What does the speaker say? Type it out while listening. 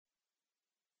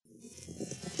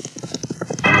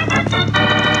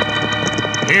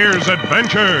Here's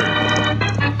adventure.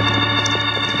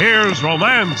 Here's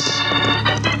romance.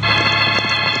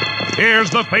 Here's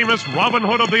the famous Robin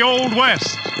Hood of the Old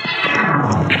West.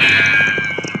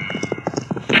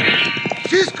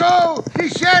 Cisco, the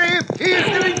sheriff, he is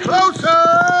getting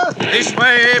closer. This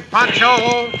way,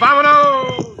 Pancho.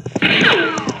 Vámonos.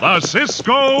 The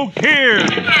Cisco Kid.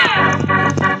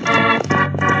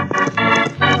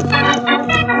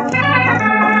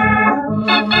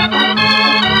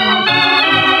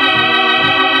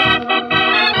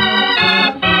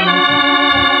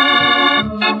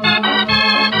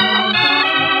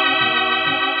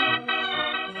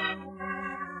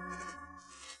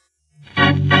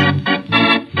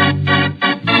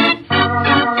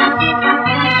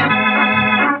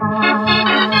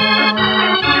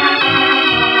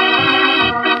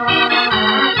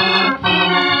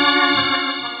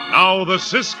 The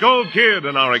Cisco Kid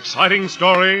in our exciting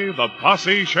story, The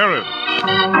Posse Sheriff.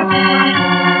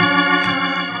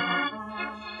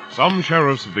 Some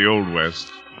sheriffs of the Old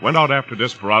West went out after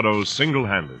desperados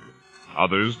single-handed.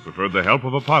 Others preferred the help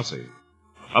of a posse.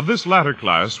 Of this latter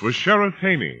class was Sheriff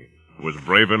Haney, who was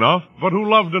brave enough, but who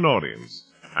loved an audience,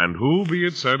 and who, be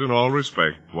it said in all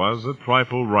respect, was a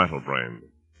trifle rattle-brained.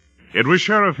 It was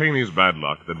Sheriff Haney's bad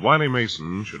luck that Wiley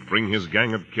Mason should bring his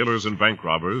gang of killers and bank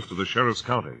robbers to the sheriff's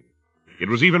county. It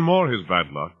was even more his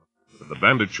bad luck that the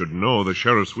bandit should know the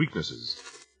sheriff's weaknesses.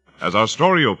 As our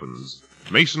story opens,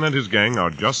 Mason and his gang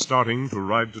are just starting to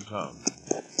ride to town.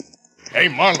 Hey,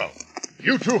 Marlowe.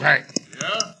 You too, Hank.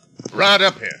 Yeah? Ride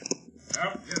up here.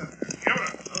 Yep, get up here. Give it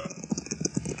up.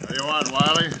 What do you want,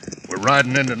 Wiley? We're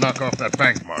riding in to knock off that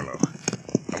bank, Marlowe.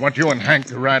 I want you and Hank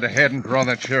to ride ahead and draw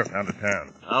that sheriff out of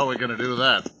town. How are we going to do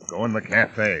that? Go in the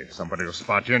cafe. Somebody will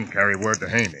spot you and carry word to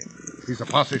Haney. He's a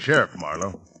posse sheriff,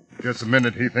 Marlowe. Just the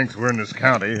minute he thinks we're in his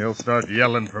county, he'll start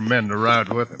yelling for men to ride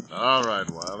with him. All right,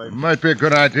 Wiley. It might be a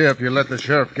good idea if you let the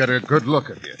sheriff get a good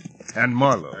look at you. And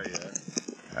Marlowe.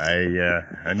 Yeah.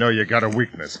 I know you got a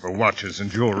weakness for watches and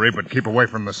jewelry, but keep away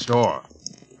from the store.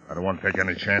 I don't want to take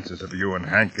any chances of you and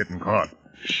Hank getting caught.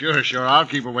 Sure. I'll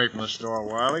keep away from the store,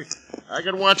 Wiley. I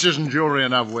got watches and jewelry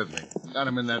enough with me. Got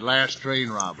them in that last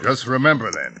train robbery. Just remember,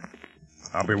 then.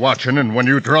 I'll be watching, and when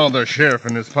you draw the sheriff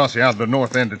and his posse out of the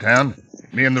north end of town,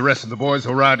 me and the rest of the boys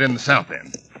will ride in the south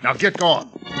end. Now get going.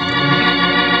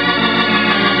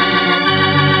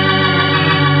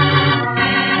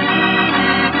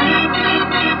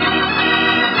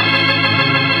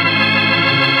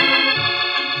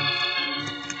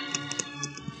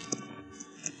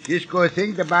 Cisco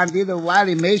think the bandito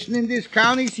Wiley Mason in this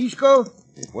county, Cisco?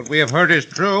 What we have heard is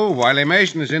true. Wiley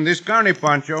Mason is in this county,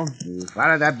 Pancho. We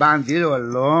followed that bandito a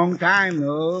long time,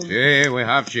 no? Sí, we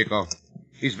have, Chico.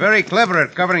 He's very clever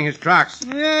at covering his tracks.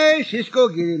 Hey, Cisco,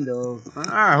 get him, though.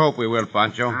 I hope we will,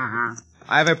 Pancho. Uh-huh.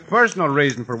 I have a personal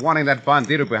reason for wanting that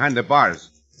bandito behind the bars.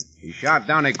 He shot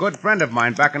down a good friend of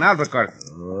mine back in Albuquerque.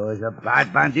 Oh, he's a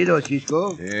bad bandito,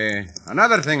 Cisco. Sí.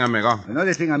 Another thing, amigo.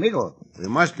 Another thing, amigo. We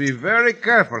must be very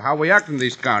careful how we act in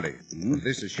this county.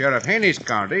 This is Sheriff Haney's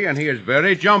county, and he is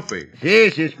very jumpy. See,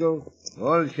 Cisco.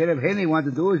 All Sheriff Haney wants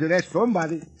to do is arrest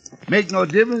somebody. Make no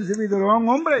difference if he's the wrong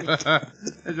hombre.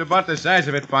 It's about the size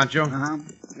of it, Pancho. Uh-huh.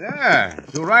 Yeah,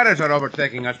 2 riders are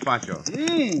overtaking us, Pancho.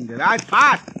 The right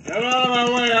path. Get out of my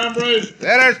way, hombres.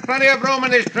 There is plenty of room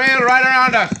in this trail right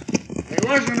around us. He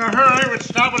wasn't in a hurry. We'd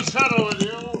stop and settle with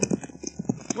you.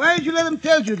 Why did you let him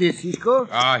tell you this, Cisco?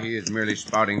 He is merely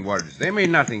spouting words. They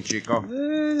mean nothing, Chico.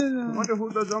 I wonder who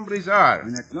those hombres are. I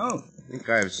don't know. I think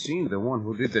I have seen the one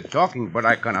who did the talking, but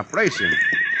I cannot place him.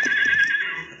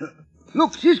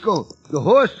 Look, Cisco, the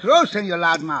horse throws in your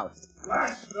loud mouth.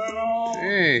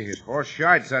 Hey, his horse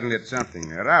shied suddenly at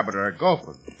something, a rabbit or a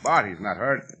gopher. But he's not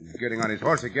hurt. He's getting on his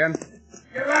horse again.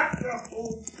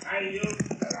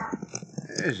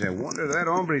 Yes, I wonder that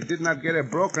hombre did not get a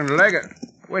broken leg.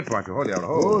 Wait, Pancho, hold out.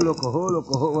 Oh, look.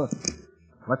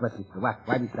 What was this? Why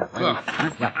did you stop?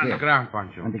 On the ground,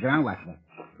 Pancho. On the ground, what's that?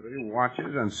 3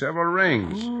 watches and several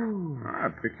rings. I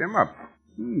picked them up.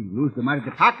 Lose them out of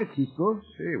the pocket, Cisco.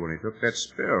 See, when he took that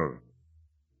spill.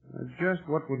 Just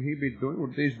what would he be doing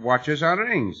with these watches and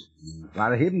rings?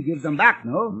 Rather him give them back,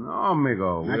 no? No,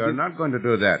 amigo. We are not going to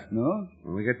do that. No?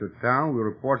 When we get to town, we'll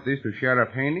report this to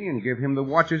Sheriff Haney and give him the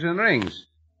watches and rings.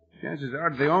 Chances are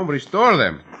the hombres stole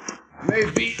them.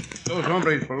 Maybe those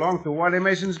hombres belong to Wiley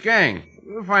Mason's gang.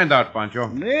 We'll find out, Pancho.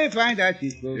 We'll find out,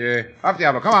 Cisco. Yeah. Up,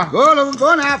 Diablo. Come on.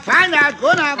 Go now. Find out.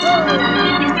 Go now. Go.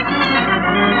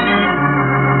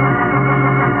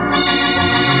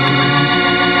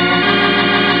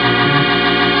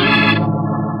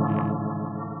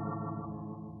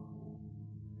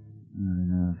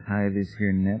 Tie this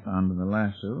here net onto the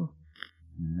lasso.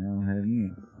 And I'll have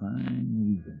you a fine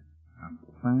weekend. A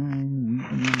fine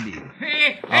weekend indeed.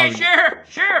 Hey, Sheriff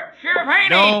Haney!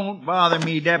 Don't bother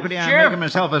me, Deputy. I'm Sheriff. making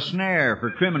myself a snare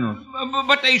for criminals.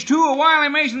 But there's two of Wiley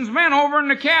Mason's men over in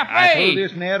the cafe. I throw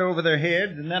this net over their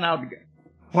heads, and then I'll...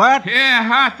 What? Yeah,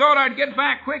 I thought I'd get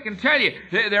back quick and tell you.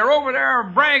 They're over there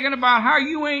bragging about how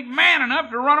you ain't man enough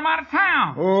to run them out of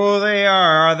town. Oh, they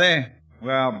are they?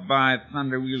 Well, by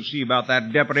thunder, we'll see about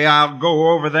that, Deputy. I'll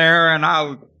go over there, and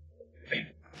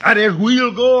That is,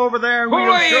 we'll go over there and we'll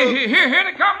show... Here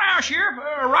they come now, Sheriff.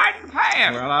 Riding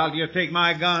past. Well, I'll just take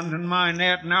my guns and my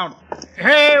net and out.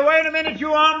 Hey, wait a minute,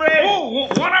 you hombre! Oh,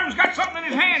 one of them's got something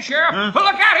in his hand, Sheriff. Huh?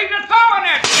 Look out, he's just throwing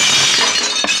it.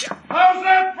 How's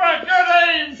that for good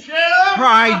aim, Sheriff?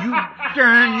 Pride, you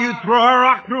darn, you throw a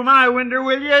rock through my window,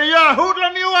 will you? You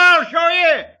hoodlum, you, I'll show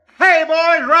you. Hey,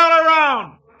 boys, roll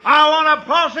around. I want a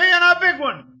posse and a big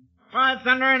one. By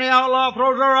thunder, any outlaw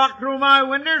throws a rock through my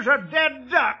window's a dead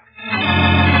duck.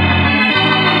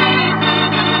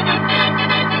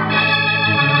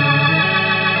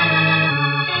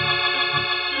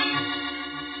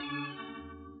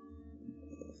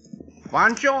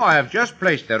 Pancho, I have just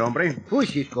placed that hombre. Who,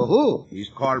 Cisco? Who? He's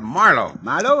called Marlowe.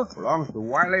 Marlowe? Belongs to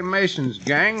Wiley Mason's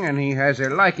gang, and he has a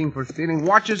liking for stealing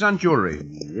watches and jewelry.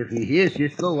 If he hears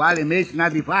Cisco, Wiley Mason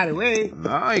not be far away.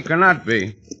 No, he cannot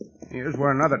be. Here's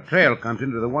where another trail comes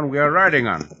into the one we are riding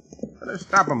on. Let's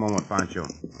stop a moment, Pancho.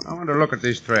 I want to look at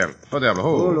this trail. Oh,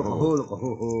 diablo.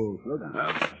 Slow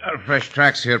down. Fresh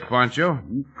tracks here, Pancho.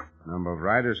 Number of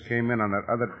riders came in on that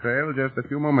other trail just a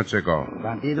few moments ago.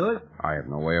 Bandidos? I have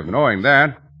no way of knowing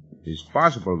that. It's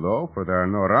possible, though, for there are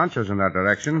no ranchos in that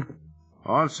direction.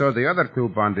 Also, the other two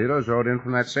bandidos rode in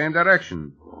from that same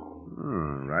direction.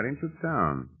 Riding to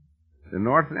town. The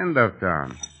north end of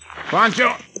town.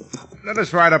 Pancho, let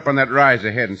us ride up on that rise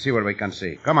ahead and see what we can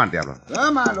see. Come on, Diablo.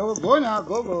 Come on, go now,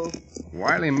 go.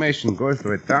 Wiley Mason goes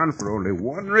to a town for only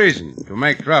one reason, to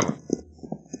make trouble.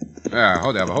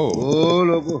 Hold, Diablo,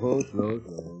 hold. Slow.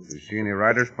 You see any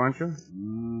riders, Pancho?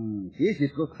 See,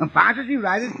 Cisco. Pancho see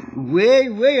riders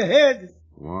way ahead.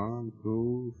 1,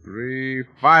 2, 3,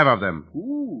 5 of them.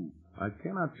 Ooh. I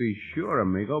cannot be sure,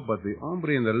 amigo, but the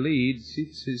hombre in the lead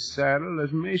sits his saddle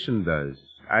as Mason does.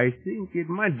 I think it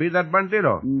might be that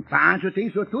bandido. Pancho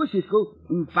thinks so too, Cisco.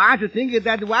 Pancho thinks it's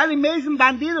that Wiley Mason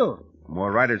bandido.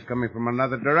 More riders coming from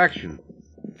another direction.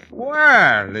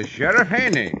 Well, the Sheriff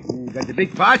Haney. Got the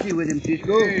big posse with him,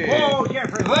 Cisco. Oh,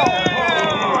 Jeffrey.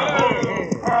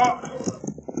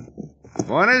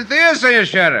 Buenos dias, Senor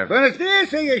Sheriff. Buenos dias,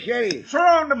 Senor Sheriff.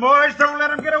 Surround them, boys. Don't let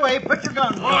them get away. Put your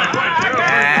guns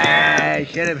on.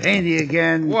 Sheriff Haney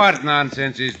again. What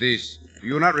nonsense is this? Do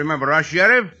you not remember us,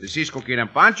 Sheriff? The Cisco Kid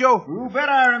and Pancho? You bet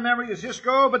I remember you,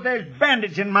 Cisco, but there's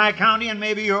bandits in my county, and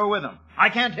maybe you're with them. I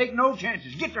can't take no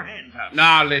chances. Get your hands up.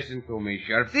 Now, listen to me,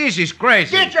 Sheriff. This is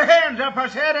crazy. Get your hands up, I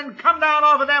said, and come down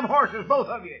off of them horses, both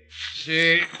of you.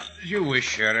 See, as you wish,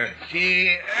 Sheriff.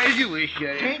 See, as you wish,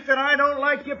 Sheriff. Ain't that I don't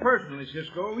like you personally,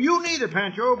 Cisco. You neither,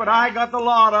 Pancho, but I got the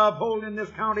law to uphold in this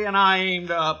county, and I aim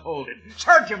to uphold it.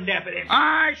 Search 'em, deputy.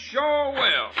 I sure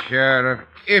will. Sheriff,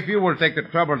 if you will take the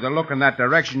trouble to look in that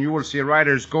direction, you will see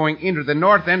riders going into the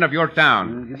north end of your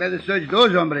town. You better search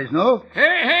those hombres, no?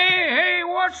 Hey,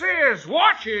 what's this?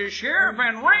 Watches, Sheriff,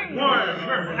 and rings.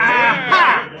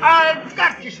 Aha! I've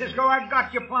got you, Cisco. I've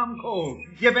got you plumb cold.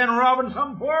 You been robbing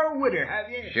some poor widder, have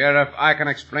you? Sheriff, I can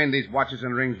explain these watches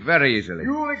and rings very easily.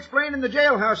 You'll explain in the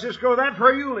jailhouse, Cisco. That's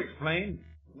where you'll explain.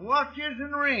 Watches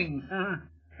and rings,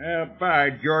 huh? By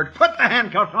George, put the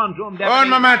handcuffs onto him, deputy. Un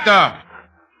momento!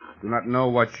 Do not know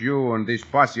what you and this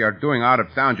posse are doing out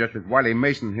of town just as Wiley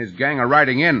Mason and his gang are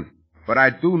riding in. But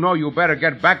I do know you better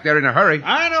get back there in a hurry.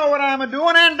 I know what I'm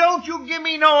a-doing, and don't you give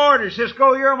me no orders,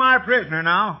 Cisco. You're my prisoner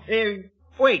now.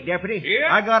 Wait, deputy.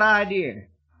 Yeah? I got an idea.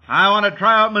 I want to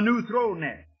try out my new throw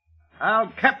net.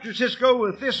 I'll capture Cisco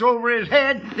with this over his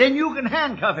head, then you can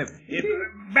handcuff him.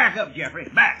 Back up, Jeffrey.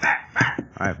 Back.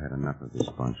 I've had enough of this,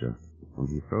 Pancho. When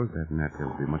he throws that net, there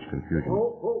will be much confusion.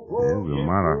 Then we'll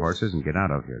mount our horses and get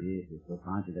out of here. Yes, Cisco.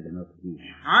 Pancho got enough to do.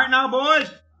 All right, now,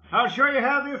 boys. I'll show you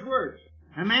how this works.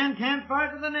 A man can't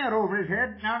fight with a net over his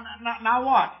head. Now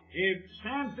watch.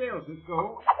 Stand still,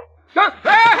 Cisco.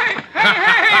 Hey,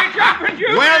 jumping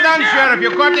you. Well done, Sheriff.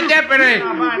 You caught the deputy.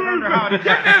 Now, by thunder, how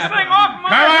Get this thing off my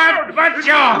Come on,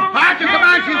 Pancho. Pancho, come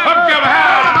on, Cisco. Up your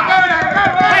house.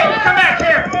 Hey, come back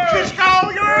here.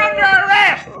 Cisco, you're under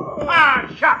arrest.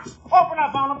 Ah, shucks. Open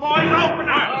up on the boys. Open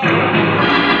up.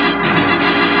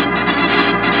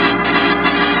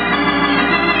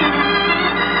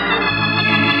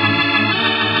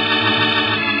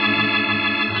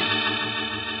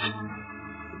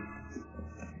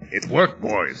 It worked,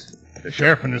 boys. The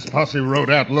sheriff and his posse rode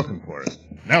out looking for us.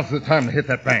 Now's the time to hit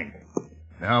that bank.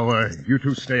 Now, you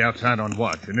two stay outside on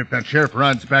watch, and if that sheriff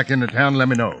rides back into town, let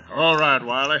me know. All right,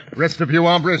 Wiley. Rest of you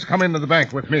hombres, come into the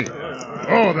bank with me.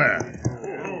 Oh, there.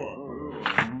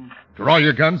 Draw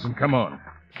your guns and come on.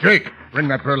 Jake, bring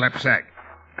that burlap sack.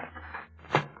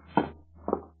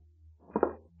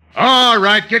 All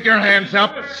right, get your hands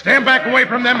up. Stand back away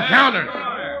from them counters.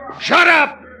 Shut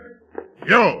up!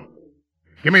 You,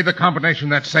 give me the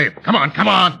combination of that safe. Come on, come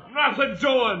on. Nothing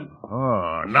doing.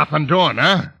 Oh, nothing doing,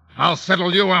 huh? I'll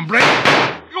settle you, hombre.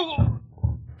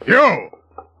 You,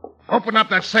 open up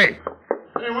that safe.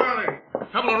 Hey, Wiley. A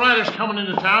couple of riders coming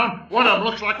into town. One of them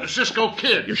looks like the Cisco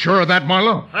Kid. You sure of that,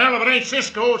 Marlowe? Well, if it ain't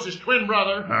Cisco, it's his twin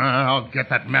brother. I'll get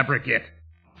that maverick yet.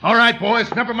 All right,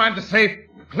 boys, never mind the safe.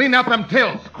 Clean out them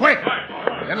tills, quick.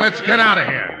 Then let's get out of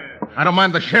here. I don't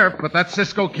mind the sheriff, but that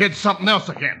Cisco Kid's something else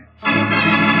again.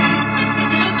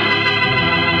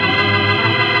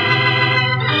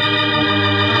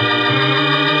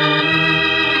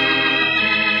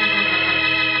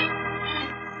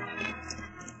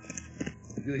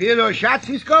 You hear those shots,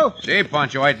 Cisco? See,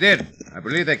 Pancho, I did. I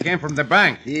believe they came from the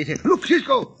bank. Look,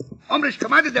 Cisco. Hombres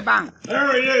come out of the bank.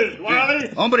 There he is, Wiley.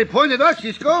 Hombre pointed us,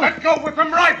 Cisco. Let go with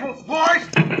them rifles, boys.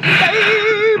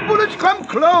 Hey, bullets come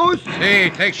close. See,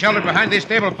 take shelter behind this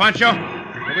table, Pancho,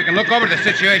 so we can look over the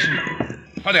situation.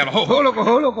 Hold on, ho. Ho,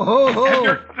 ho. Have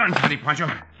your guns ready, Pancho.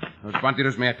 Those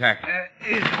bandidos may attack.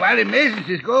 It's Wiley Mason,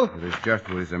 Cisco. It is just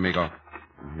what is, amigo.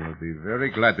 He'll be very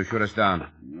glad to shoot us down.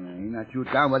 He not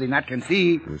shoot down what he not can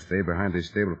see. We'll stay behind this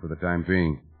table for the time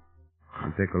being.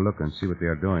 And take a look and see what they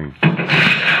are doing.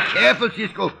 Careful,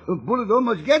 Cisco. A bullet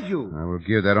almost gets you. I will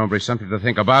give that hombre something to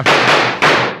think about.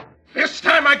 This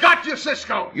time I got you,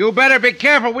 Cisco. You better be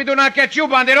careful. We do not get you,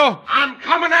 bandito. I'm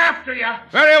coming after you.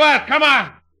 Very well. Come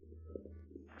on.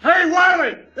 Hey,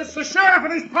 Wiley, it's the sheriff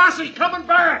and his posse coming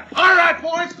back. All right,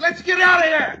 boys, let's get out of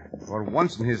here. For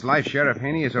once in his life, Sheriff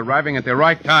Haney is arriving at the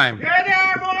right time. Get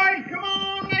there, boys. Come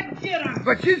on, let's get him.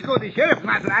 But Cisco, the sheriff,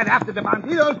 not right after the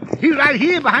bandidos. He's right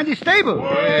here behind the stable.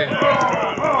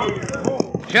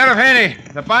 Sheriff Haney,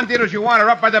 the bandidos you want are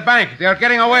up by the bank. They are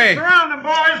getting away. Surround them,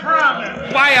 boys. Surround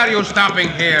them. Why are you stopping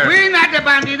here? We're not the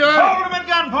bandidos. Hold them at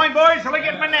gunpoint, boys, till I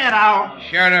get my net out.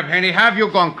 Sheriff Haney, have you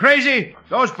gone crazy?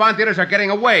 Those bandidos are getting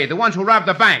away, the ones who robbed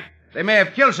the bank. They may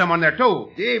have killed someone there,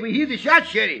 too. Yeah, we hear the shot,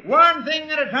 Sheriff. One thing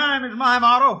at a time is my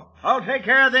motto. I'll take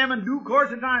care of them in due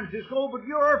course of time, Cisco, but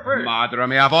you're first. Madre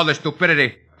mia, of all the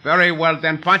stupidity. Very well,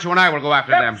 then, Pancho and I will go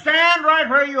after them. Stand right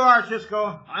where you are,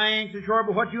 Cisco. I ain't so sure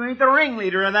but what you ain't the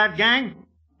ringleader of that gang.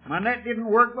 My net didn't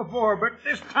work before, but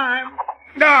this time...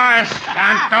 No,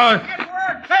 Santos. It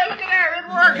worked. Hey, look at there. It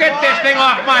worked. Get this thing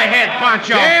off my head,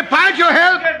 Pancho. Hey, Pancho,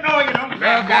 help. No, you don't.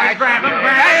 Grab Grab him.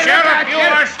 Sheriff, you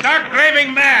are stark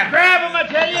raving mad. Grab him, I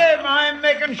tell you. I'm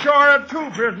making sure of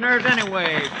 2 prisoners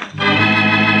anyway.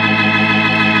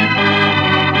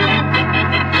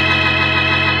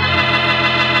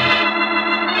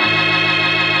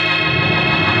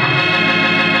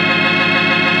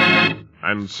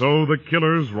 And so the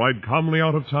killers ride calmly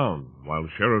out of town, while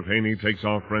Sheriff Haney takes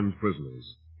our friends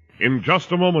prisoners. In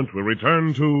just a moment, we'll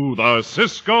return to the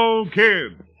Cisco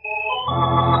Kid.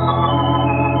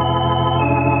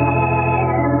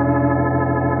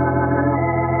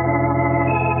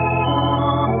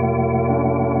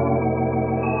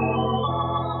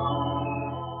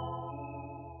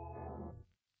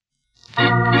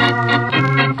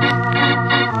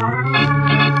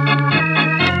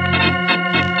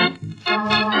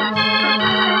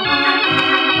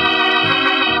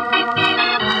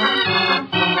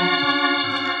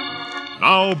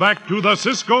 Now back to the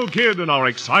Cisco Kid and our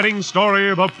exciting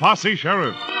story, The Posse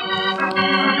Sheriff.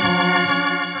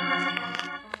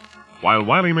 While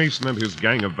Wiley Mason and his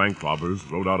gang of bank robbers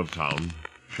rode out of town,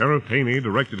 Sheriff Haney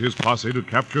directed his posse to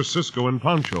capture Cisco and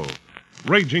Pancho.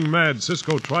 Raging mad,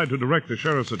 Cisco tried to direct the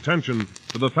sheriff's attention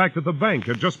to the fact that the bank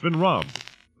had just been robbed,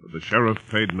 but the sheriff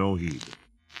paid no heed.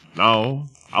 Now,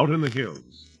 out in the hills.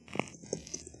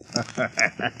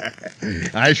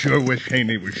 I sure wish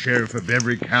Haney was sheriff of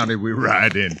every county we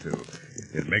ride into.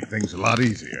 It'd make things a lot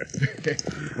easier.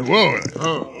 Whoa.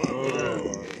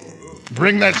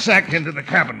 Bring that sack into the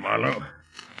cabin, Marlowe.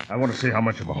 I want to see how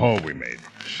much of a haul we made.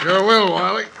 Sure will,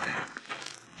 Wiley.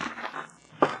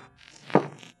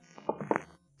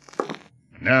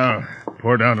 Now,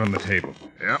 pour down on the table.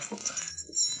 Yep.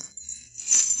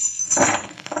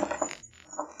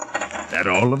 That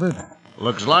all of it?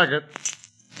 Looks like it.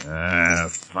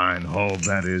 Fine haul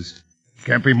that is.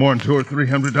 Can't be more than $200 or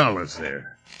 $300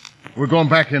 there. We're going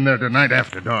back in there tonight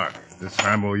after dark. This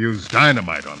time we'll use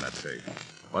dynamite on that safe.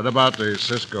 What about the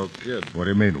Cisco Kid? What do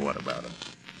you mean, what about him?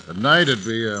 Tonight would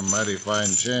be a mighty fine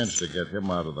chance to get him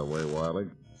out of the way, Wiley.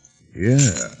 Yeah.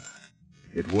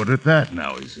 It would at that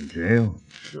now he's in jail.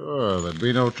 Sure, there'd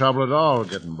be no trouble at all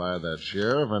getting by that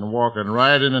sheriff and walking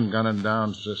right in and gunning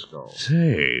down Cisco.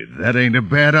 Say, that ain't a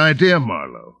bad idea,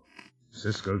 Marlowe.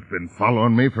 Cisco's been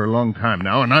following me for a long time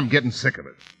now, and I'm getting sick of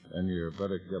it. And you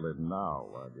better kill it now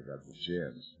while you got the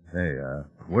chance. Hey,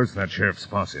 where's that sheriff's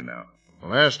posse now?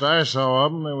 Last I saw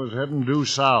of them, they was heading due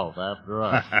south after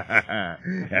us.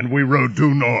 And we rode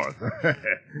due north.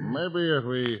 Maybe if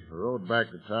we rode back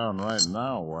to town right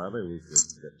now, Wiley, we could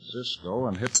get Cisco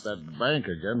and hit that bank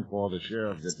again before the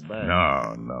sheriff gets back.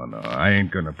 No. I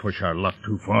ain't gonna push our luck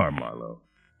too far, Marlowe.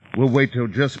 We'll wait till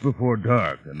just before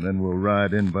dark, and then we'll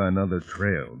ride in by another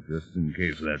trail, just in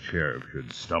case that sheriff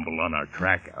should stumble on our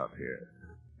track out here.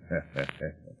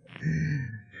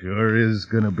 Sure is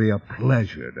gonna be a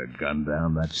pleasure to gun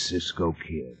down that Cisco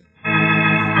kid.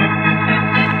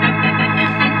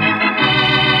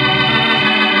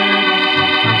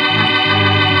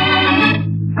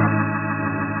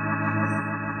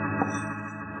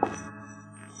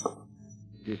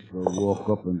 Cisco walk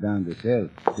up and down the cell.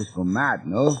 Cisco mad,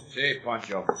 no? See,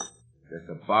 Pancho. Just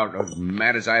about as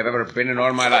mad as I've ever been in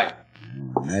all my life.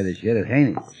 Mad as Sheriff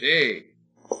Haney. See.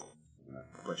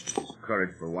 Not question his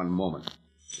courage for one moment.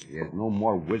 He has no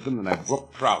more wisdom than a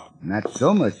brook trout. Not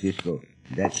so much, Cisco.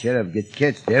 That sheriff gets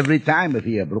catched every time if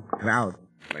he a brook trout.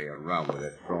 Play around with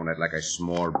it, throwing it like a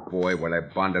small boy while a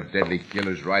band of deadly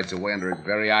killers rides away under his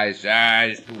very eyes.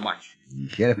 It's too much. The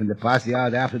sheriff and the posse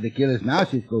out after the killers now,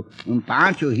 Cisco. And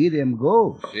Pancho hear them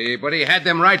go. See, but he had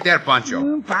them right there,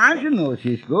 Pancho. Pancho knows,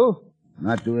 Cisco.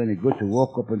 Not do any good to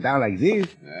walk up and down like this.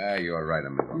 You're right,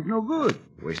 amigo. It's no good.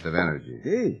 Waste of energy.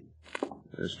 See?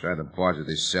 Let's try the bars of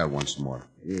this cell once more.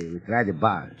 Yeah, we try the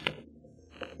bars.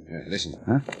 Listen.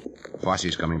 Huh?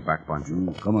 Posse's coming back,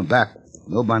 Pancho. Coming back.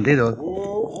 No bandidos.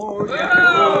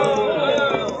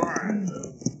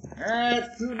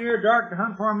 It's too near dark to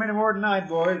hunt for him any more tonight,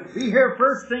 boys. Be here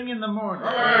first thing in the morning.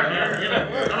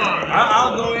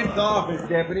 I'll go into the office,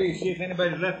 deputy, see if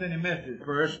anybody's left any message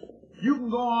first. You can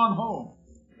go on home.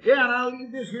 Yeah, and I'll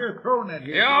leave this here throw net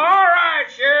here. Yeah, all right,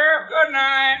 Sheriff. Good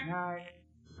night. Night.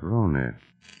 Throw net.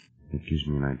 It gives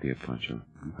me an idea, Pancho,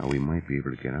 how we might be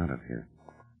able to get out of here.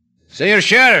 Say, your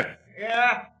sheriff.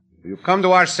 Yeah? Will you come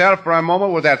to our cell for a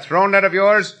moment with that throw net of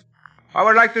yours? I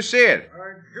would like to see it.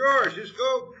 Sure,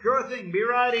 Cisco. Sure thing. Be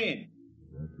right in.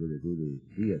 What will it do to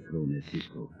see a throw net,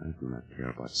 Cisco? I do not care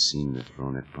about seeing the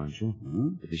throw net, Pancho.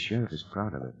 But the sheriff is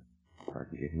proud of it. If I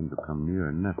can get him to come near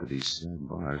enough to these cell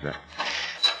bars,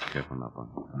 Careful now,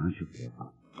 Pancho. Pancho,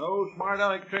 careful. No smart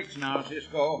aleck tricks now,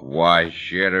 Cisco. Why,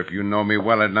 Sheriff, you know me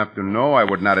well enough to know I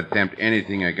would not attempt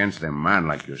anything against a man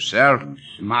like yourself.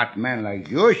 Smart man like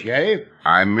you, Sheriff.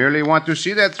 I merely want to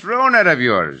see that throw net of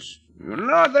yours. You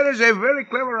know, that is a very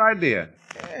clever idea.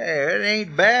 Yeah, it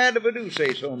ain't bad if I do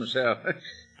say so myself.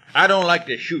 I don't like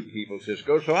to shoot people,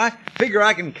 Cisco, so I figure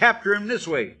I can capture him this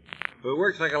way. It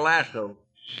works like a lasso.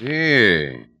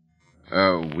 See.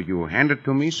 Will you hand it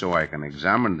to me so I can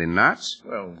examine the knots?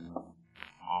 Well,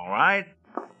 all right.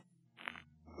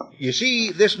 You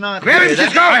see, this knot... Grab him,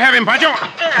 Cisco! I have him, Pancho!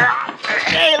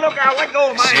 Hey, look out, let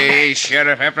go of my... See,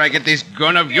 Sheriff, after I get this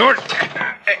gun of yours...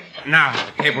 Now,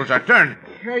 the tables are turned.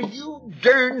 You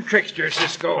darn trickster,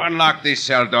 Cisco. Unlock this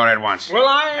cell door at once. Well,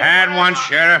 At once,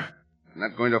 Sheriff. I'm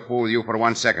not going to fool you for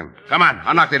 1 second. Come on,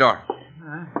 unlock the door.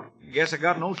 Guess I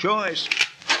got no choice.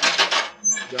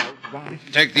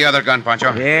 Take the other gun,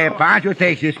 Pancho. Yeah, Pancho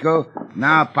takes Cisco.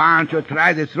 Now Pancho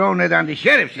try to throw it on the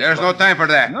sheriff, Cisco. There's no time for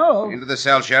that. No. Into the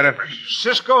cell, Sheriff.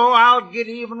 Cisco, I'll get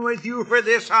even with you for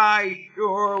this. I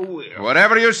sure will.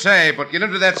 Whatever you say, but get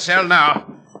into that cell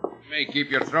now. It may keep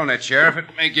your throw net, Sheriff. It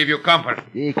may give you comfort.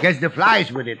 He catch the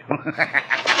flies with it.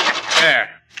 There.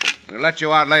 We'll let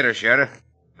you out later, Sheriff.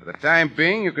 For the time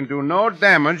being, you can do no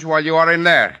damage while you are in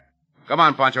there. Come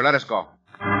on, Pancho, let us go.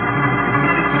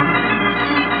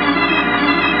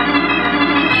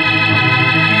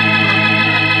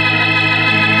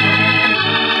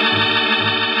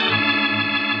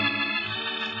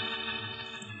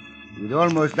 It's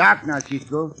almost dark now,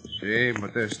 Cisco. See,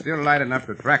 but there's still light enough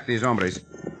to track these hombres.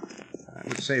 I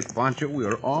would say, Pancho, we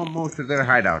are almost to their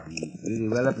hideout. Pretty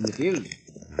well up in the field.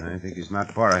 I think he's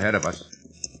not far ahead of us.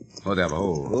 Oh, they have a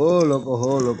hole. Oh,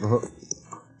 loco.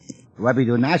 What we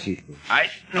do now, Cisco? I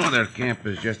know their camp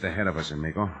is just ahead of us,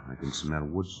 amigo. I can smell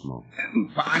wood smoke.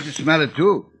 Pancho smell it,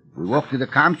 too. We walk to the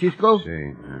camp, Cisco? See,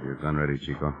 have your gun ready,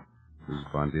 Chico. These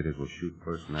banditos will shoot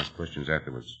first and ask questions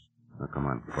afterwards. Now, come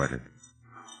on, quietly.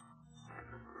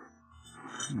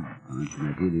 Pancho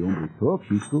not hear the hombres talk,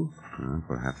 Cisco.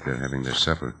 Perhaps they're having their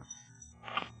supper.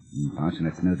 Posse,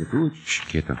 I smell the food. Shh,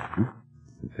 quieto.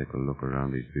 We'll take a look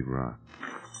around these big rocks.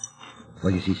 What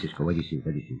do you see, Cisco? What do you see?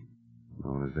 What do you see?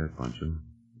 No one is there, Pancho.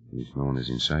 At least no one is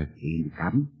in sight. In the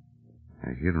cabin?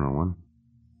 I hear no one.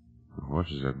 The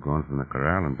horses have gone from the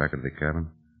corral and back into the cabin.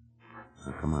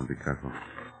 Now, come on, be careful.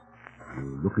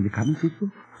 You look in the cabin,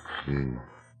 Cisco? See.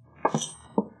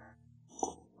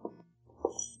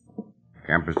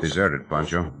 Camp is deserted,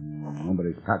 Pancho.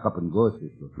 Nobody's pack up and go,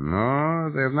 Cisco.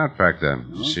 No, they have not packed up.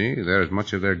 No? See, there is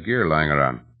much of their gear lying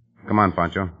around. Come on,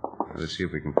 Pancho. Let's see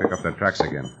if we can pick up their tracks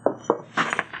again.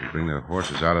 We'll bring their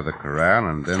horses out of the corral,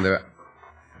 and then they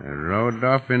rode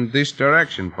off in this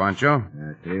direction, Pancho.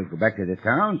 They'll go back to the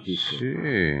town, Cisco.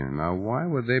 See, now why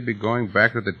would they be going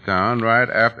back to the town right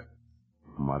after...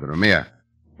 Madre mia.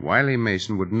 Wiley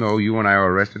Mason would know you and I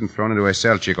were arrested and thrown into a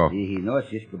cell, Chico. He knows,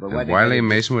 Cisco, but what... And Wiley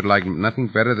Mason would like nothing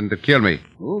better than to kill me.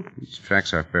 Who? These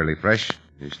tracks are fairly fresh.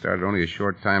 They started only a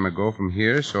short time ago from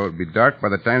here, so it'll be dark by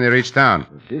the time they reach town.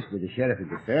 Cisco, the sheriff is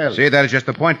the cell. See, that is just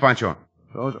the point, Pancho.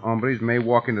 Those hombres may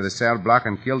walk into the cell block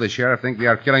and kill the sheriff, think they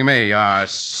are killing me.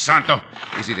 Santo.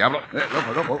 Easy, Diablo.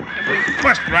 Loco. We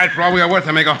must ride for all we are worth,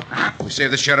 amigo. We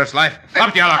saved the sheriff's life.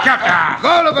 Up, Diablo. Captain.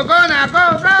 Go, Loco, go now.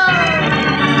 Go!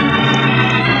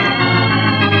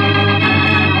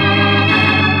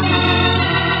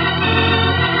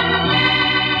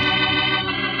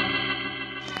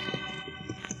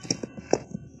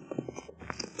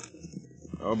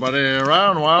 Nobody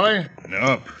around, Wally?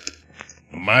 Nope.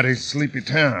 Mighty sleepy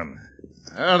town.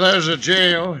 There's a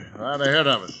jail right ahead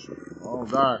of us. All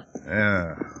dark.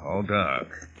 Yeah, all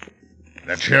dark.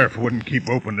 That sheriff wouldn't keep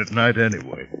open at night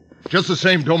anyway. Just the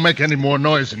same, don't make any more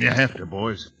noise than you have to,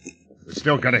 boys. We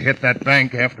still gotta hit that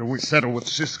bank after we settle with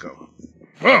Cisco.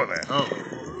 Oh,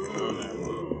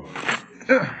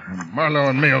 there. Marlowe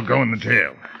and me will go in the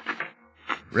jail.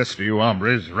 Rest of you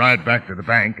hombres ride back to the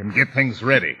bank and get things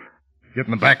ready. Get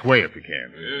in the back way if you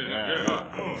can.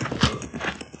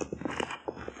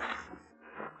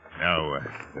 Now,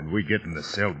 when we get in the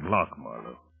cell block,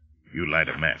 Marlowe, you light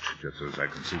a match just so as I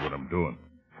can see what I'm doing.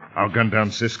 I'll gun down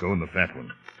Cisco and the fat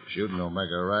one. Shooting don't make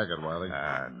a racket, Wiley.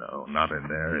 No, not in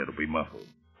there. It'll be muffled.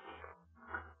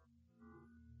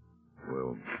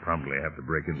 We'll probably have to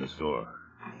break in the store.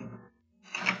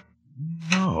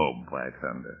 No, by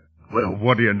thunder. Well,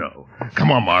 what do you know?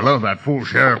 Come on, Marlowe. That fool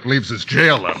sheriff leaves his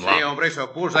jail unlocked. Hey, hombre, so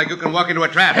fools like you can walk into a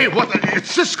trap. Hey, what the...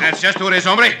 It's Cisco. That's just who it is,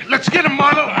 hombre. Let's get him,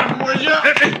 Marlowe. Will you?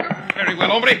 Very well,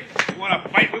 hombre. You want to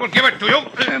fight, we will give it to you.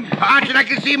 Pancho, I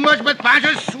can see much, but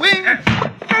Pancho swing.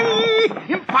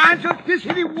 Pancho, this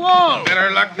hit the wall.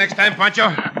 Better luck next time, Pancho.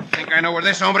 Think I know where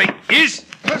this hombre is?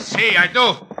 See, I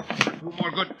do. 2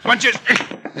 more good punches.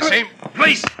 The same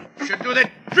place. Should do the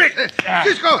trick.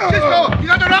 Cisco, you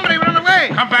got the hombre, run away.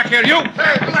 Come back here, you.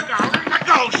 Hey, let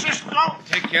go, Cisco.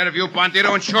 Take care of you,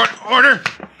 Bandito, in short order.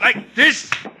 Like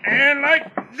this and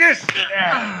like this. Hey,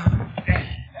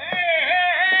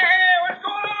 what's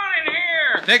going on in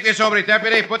here? Take this hombre,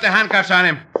 deputy. Put the handcuffs on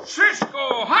him.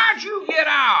 Cisco, how'd you get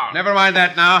out? Never mind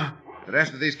that now. The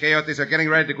rest of these coyotes are getting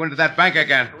ready to go into that bank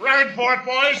again. Ride for it,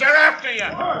 boys. They're after you.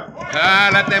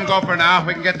 Let them go for now.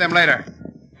 We can get them later.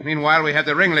 Meanwhile, we have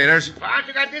the ringleaders.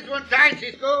 Pancho got this one tight,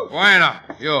 Cisco. Bueno,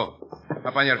 you.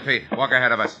 Up on your feet. Walk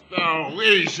ahead of us. Oh,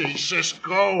 easy,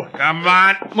 Cisco. Come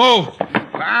on. Move.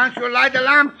 Pancho light the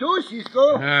lamp too,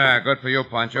 Cisco. Good for you,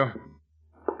 Pancho.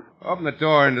 Open the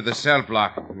door into the cell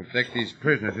block. We'll take these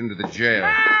prisoners into the jail.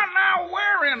 Now,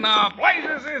 where in the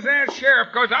blazes is that sheriff?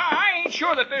 Because I ain't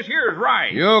sure that this here is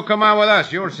right. You come on with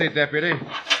us. You'll see, deputy.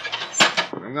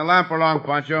 Bring the lamp along,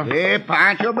 Pancho. Hey,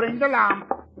 Pancho, bring the lamp.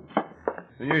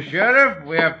 Senor Sheriff,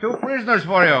 we have 2 prisoners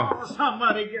for you. Oh,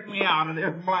 somebody get me out of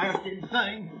this blasted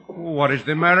thing. What is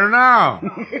the matter now?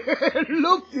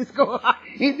 Look, Cisco.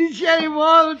 The sheriff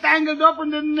all tangled up in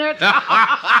the net.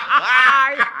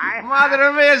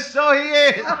 Madre mia, so he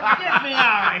is. Get me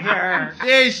out of here.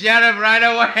 See, Sheriff, right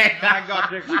away. I got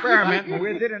to experiment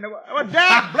with it, and well,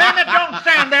 Dad, blame it, don't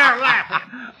stand there laughing.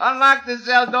 Unlock the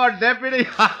cell door, deputy.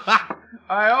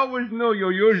 I always knew you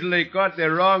usually caught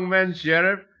the wrong men,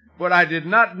 Sheriff, but I did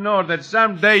not know that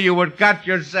someday you would cut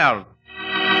yourself.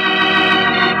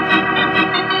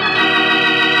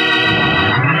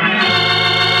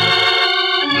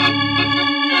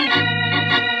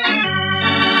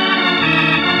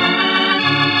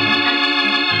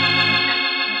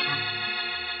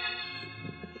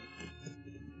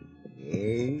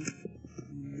 A,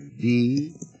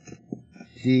 B,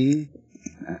 C,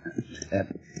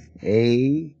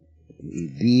 A,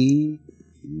 B,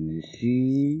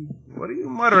 C. What are you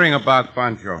muttering about,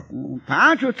 Pancho?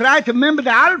 Pancho tried to remember the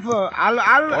alpha.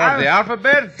 The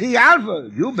alphabet? C alpha.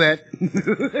 You bet.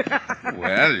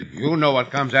 Well, you know what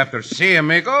comes after C,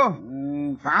 amigo.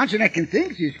 Pancho, I can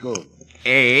think, Cisco.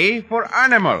 A for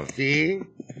animal. C.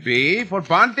 B for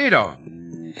bandito.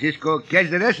 Cisco catch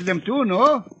the rest of them too,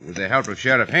 no? With the help of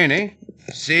Sheriff Haney.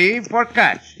 C for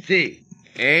catch. C.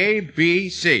 A, B,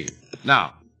 C.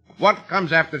 Now, what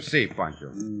comes after C,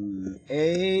 Pancho?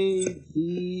 A,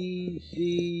 B,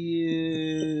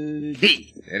 C,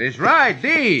 D. It is right,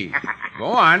 D. Go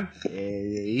on.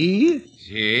 E.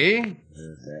 C.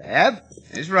 F.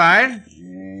 Is right.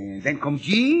 Then come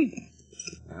G.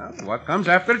 Well, what comes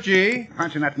after G?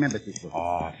 Pancho not member, Cisco.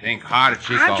 Oh, think hard,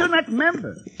 Chico. Pancho not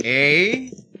member.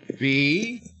 A,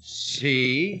 B,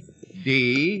 C,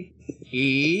 D,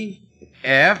 E,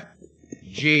 F,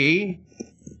 G,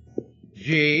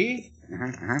 G,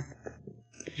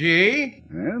 G.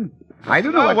 I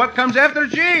don't know Oh, what comes after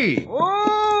G?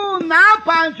 Oh, now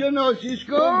Pancho knows,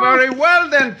 Cisco. Oh, very well,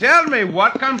 then tell me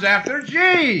what comes after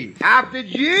G. After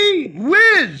G,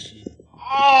 Whiz.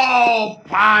 Oh,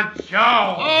 Pancho.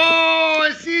 Oh,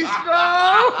 Cisco.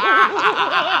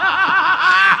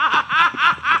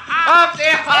 Up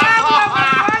there.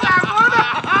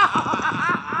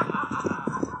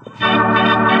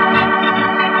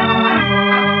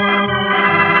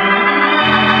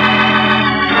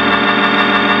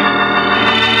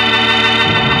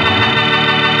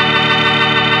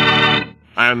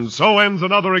 And so ends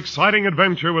another exciting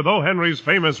adventure with O. Henry's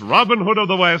famous Robin Hood of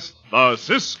the West, the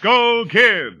Cisco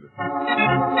Kid.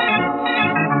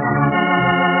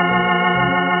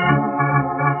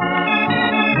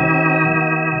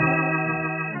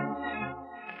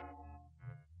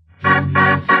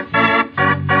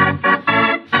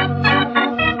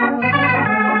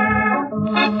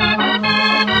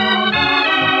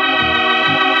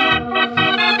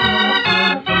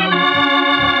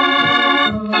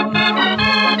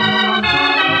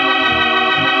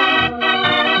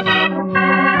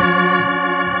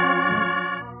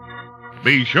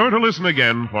 Be sure to listen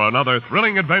again for another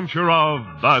thrilling adventure of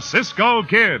the Cisco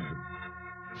Kid.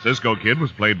 Cisco Kid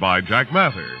was played by Jack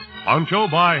Mather, Pancho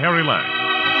by Harry Lang.